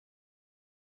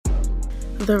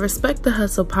The Respect the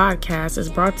Hustle podcast is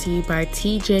brought to you by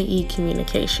TJE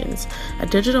Communications, a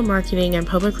digital marketing and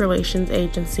public relations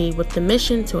agency with the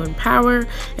mission to empower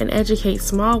and educate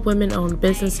small women-owned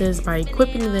businesses by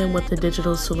equipping them with the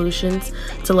digital solutions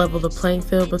to level the playing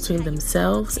field between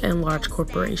themselves and large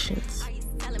corporations.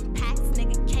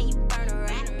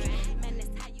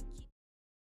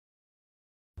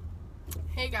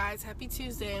 Hey guys, happy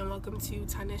Tuesday and welcome to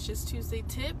Tanisha's Tuesday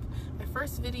Tip. My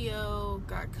first video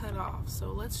got cut off,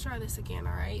 so let's try this again,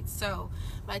 alright? So,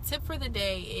 my tip for the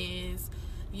day is,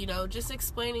 just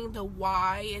explaining the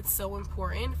why it's so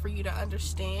important for you to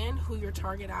understand who your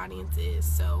target audience is.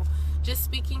 So, just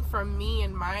speaking from me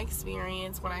and my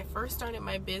experience, when I first started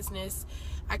my business,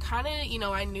 I kind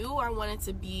of, I knew I wanted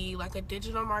to be like a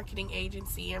digital marketing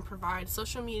agency and provide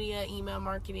social media, email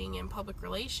marketing, and public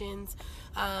relations.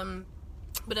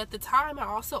 But at the time, I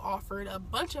also offered a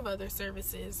bunch of other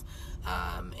services,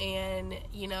 and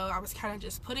I was kind of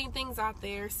just putting things out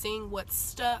there, seeing what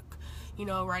stuck,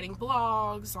 writing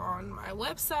blogs on my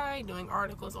website, doing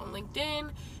articles on LinkedIn,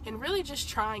 and really just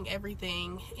trying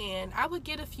everything. And I would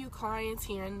get a few clients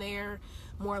here and there,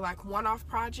 more like one-off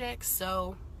projects,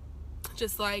 so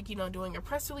just like, doing a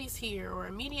press release here or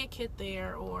a media kit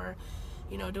there, or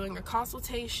doing a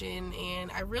consultation,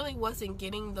 and I really wasn't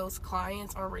getting those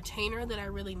clients on retainer that I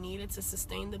really needed to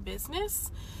sustain the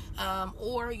business.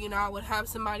 Or I would have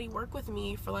somebody work with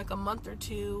me for like a month or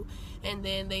two, and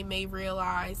then they may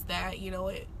realize that,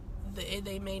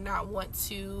 they may not want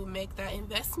to make that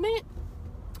investment,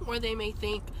 or they may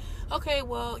think, okay,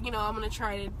 well, I'm going to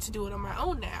try to do it on my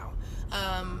own now.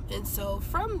 And so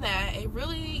from that, it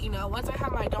really, once I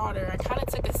had my daughter, I kind of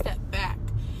took a step back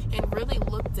and really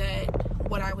looked at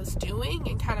what I was doing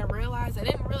and kind of realized I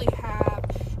didn't really have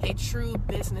a true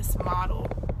business model.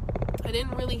 I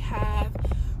didn't really have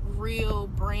real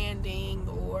branding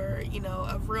or,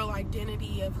 a real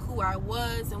identity of who I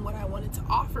was and what I wanted to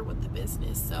offer with the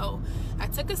business. So I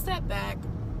took a step back,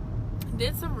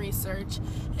 did some research,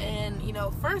 and,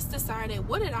 first decided,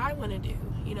 what did I want to do?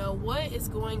 What is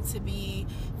going to be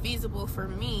feasible for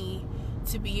me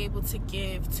to be able to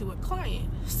give to a client?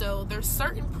 So there's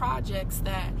certain projects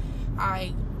that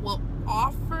I will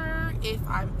offer if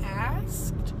I'm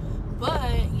asked,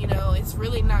 but it's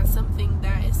really not something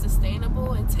that is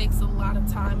sustainable. It takes a lot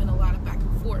of time and a lot of back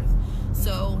and forth.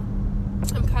 So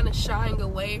I'm kind of shying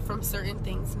away from certain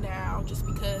things now, just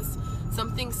because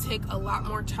some things take a lot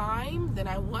more time than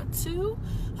I want to,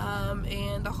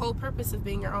 and the whole purpose of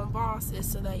being your own boss is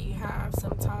so that you have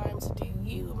some time to do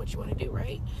you and what you want to do,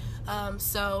 right?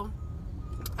 So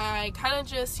I kind of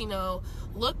just,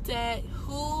 looked at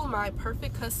who my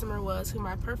perfect customer was, who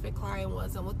my perfect client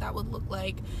was, and what that would look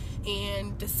like,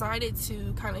 and decided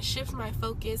to kind of shift my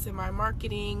focus and my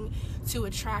marketing to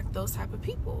attract those type of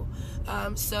people.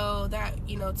 So that,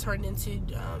 turned into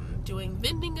doing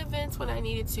vending events when I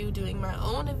needed to, doing my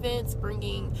own events,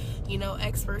 bringing,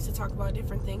 experts to talk about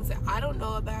different things that I don't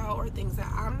know about or things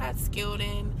that I'm not skilled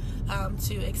in,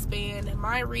 to expand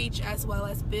my reach as well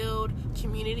as build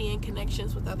community and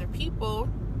connections with other people.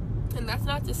 And that's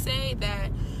not to say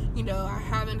that, I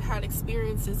haven't had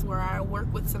experiences where I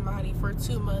work with somebody for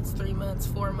 2 months, 3 months,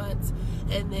 4 months,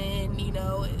 and then,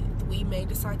 we may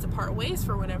decide to part ways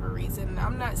for whatever reason.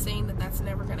 I'm not saying that that's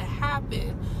never going to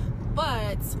happen,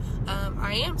 but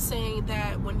I am saying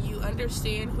that when you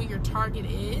understand who your target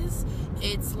is,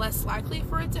 it's less likely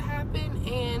for it to happen,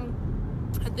 and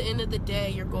at the end of the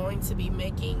day, you're going to be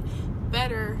making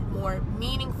better, more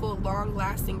meaningful,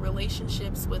 long-lasting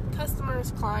relationships with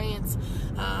customers, clients,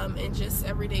 and just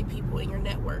everyday people in your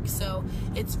network. So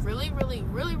it's really, really,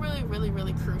 really, really, really,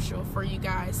 really crucial for you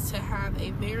guys to have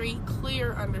a very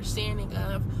clear understanding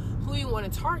of who you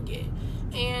want to target.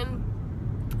 And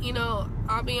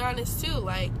I'll be honest too,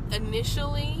 like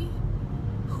initially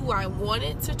who I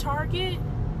wanted to target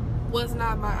was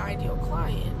not my ideal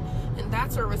client, and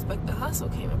that's where Respect the Hustle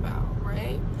came about,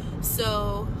 right?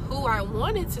 So who I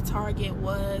wanted to target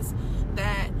was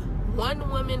that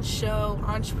one-woman show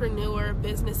entrepreneur,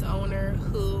 business owner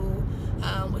who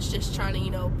was just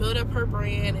trying to, build up her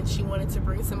brand, and she wanted to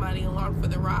bring somebody along for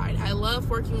the ride. I love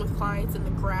working with clients in the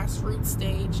grassroots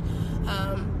stage,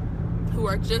 who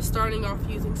are just starting off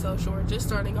using social or just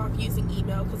starting off using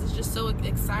email, because it's just so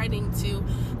exciting to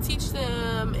teach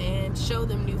them and show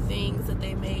them new things that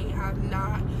they may have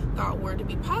not thought were to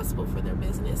be possible for their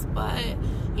business. But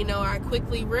I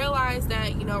quickly realized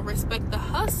that Respect the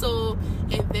Hustle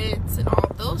events and all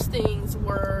of those things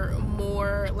were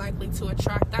more likely to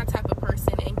attract that type of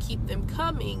person and keep them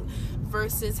coming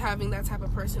versus having that type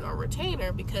of person on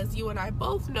retainer, because you and I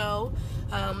both know,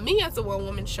 me as a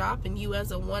one-woman shop and you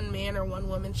as a one-man or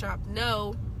one-woman shop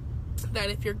know that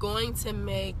if you're going to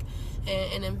make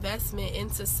an investment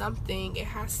into something, it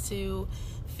has to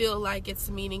feel like it's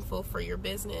meaningful for your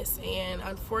business. And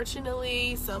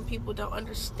unfortunately, some people don't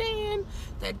understand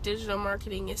that digital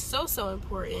marketing is so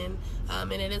important,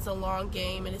 and it is a long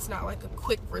game, and it's not like a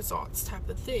quick results type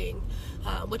of thing,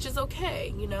 which is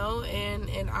okay, you know,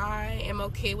 and I am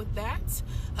okay with that.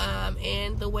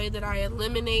 And the way that I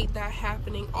eliminate that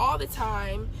happening all the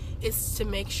time is to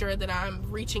make sure that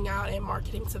I'm reaching out and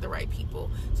marketing to the right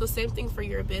people. So same thing for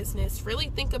your business. Really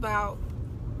think about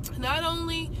not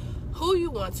only who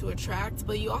you want to attract,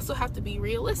 but you also have to be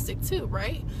realistic too,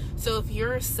 right? So if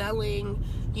you're selling,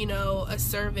 you know, a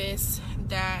service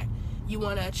that you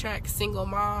want to attract single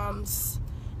moms,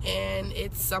 and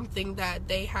it's something that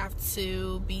they have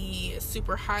to be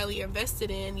super highly invested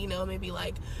in, you know, maybe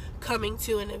like coming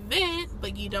to an event,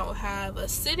 but you don't have a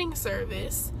sitting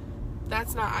service,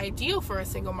 that's not ideal for a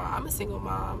single mom. I'm a single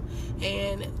mom,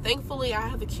 and thankfully I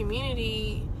have a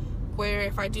community where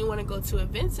if I do want to go to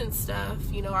events and stuff,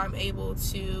 you know, I'm able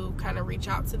to kind of reach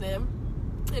out to them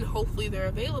and hopefully they're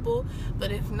available.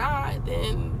 But if not,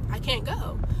 then I can't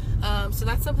go. So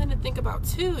that's something to think about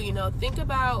too. You know, think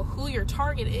about who your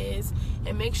target is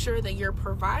and make sure that you're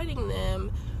providing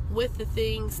them with the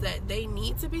things that they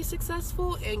need to be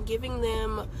successful, and giving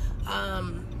them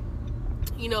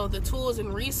you know, the tools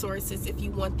and resources if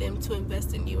you want them to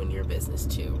invest in you and your business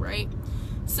too, right?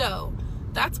 So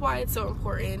that's why it's so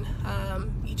important.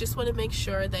 You just want to make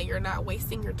sure that you're not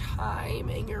wasting your time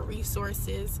and your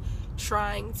resources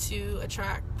trying to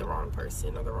attract the wrong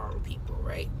person or the wrong people,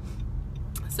 right?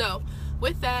 So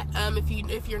with that,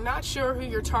 if you're not sure who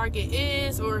your target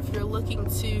is, or if you're looking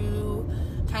to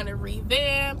kind of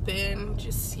revamp and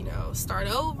just, you know, start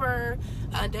over,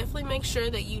 definitely make sure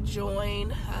that you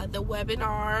join the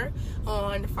webinar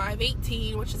on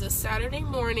 5/18, which is a Saturday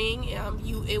morning.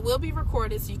 It will be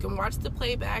recorded, so you can watch the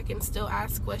playback and still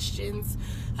ask questions,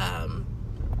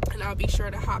 and I'll be sure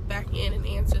to hop back in and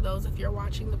answer those if you're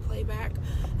watching the playback.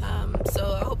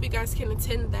 So I hope you guys can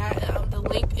attend that. The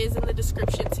link is in the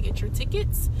description to get your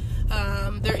tickets.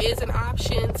 There is an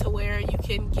option to where you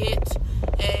can get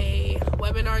a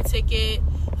webinar ticket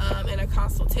and a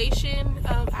consultation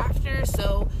after.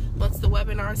 So once the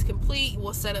webinar is complete,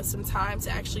 we'll set up some time to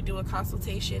actually do a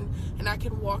consultation, and I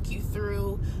can walk you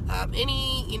through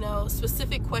any, you know,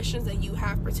 specific questions that you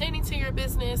have pertaining to your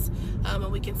business,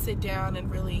 and we can sit down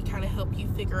and really kind of help you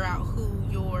figure out who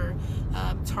your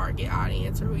target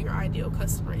audience or who your ideal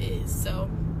customer is. So,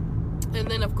 and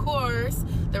then of course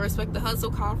the Respect the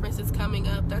Hustle conference is coming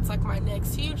up. That's like my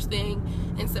next huge thing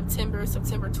in September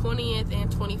 20th and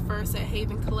 21st at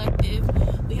Haven Collective.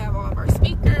 We have all of our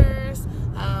speakers,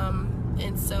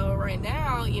 and so right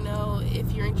now, you know,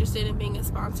 if you're interested in being a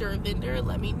sponsor or vendor,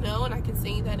 let me know and I can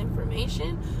send you that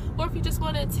information. Or if you just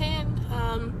want to attend,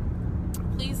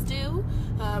 please do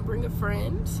bring a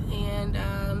friend. And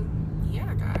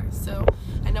yeah, guys, so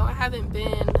I know I haven't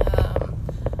been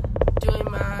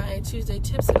doing my Tuesday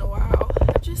tips in a while.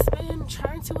 I've just been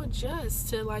trying to adjust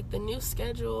to like the new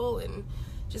schedule and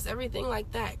just everything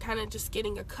like that, kind of just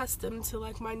getting accustomed to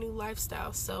like my new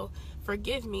lifestyle, so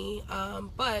forgive me.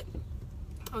 But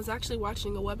I was actually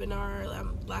watching a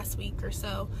webinar last week or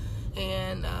so,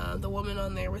 and the woman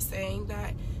on there was saying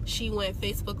that she went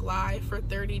Facebook Live for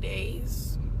 30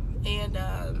 days, and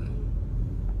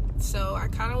so I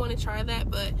kind of want to try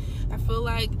that, but I feel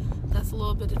like that's a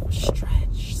little bit of a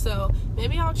stretch. So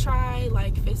maybe I'll try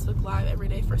like Facebook Live every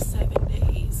day for 7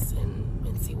 days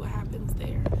and see what happens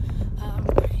there.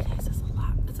 30 days is a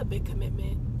lot. It's a big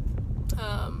commitment.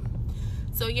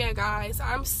 So yeah, guys,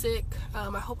 I'm sick.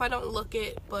 I hope I don't look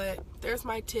it, but there's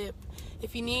my tip.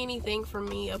 If you need anything from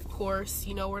me, of course,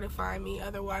 you know where to find me.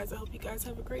 Otherwise, I hope you guys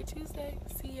have a great Tuesday.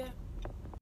 See ya.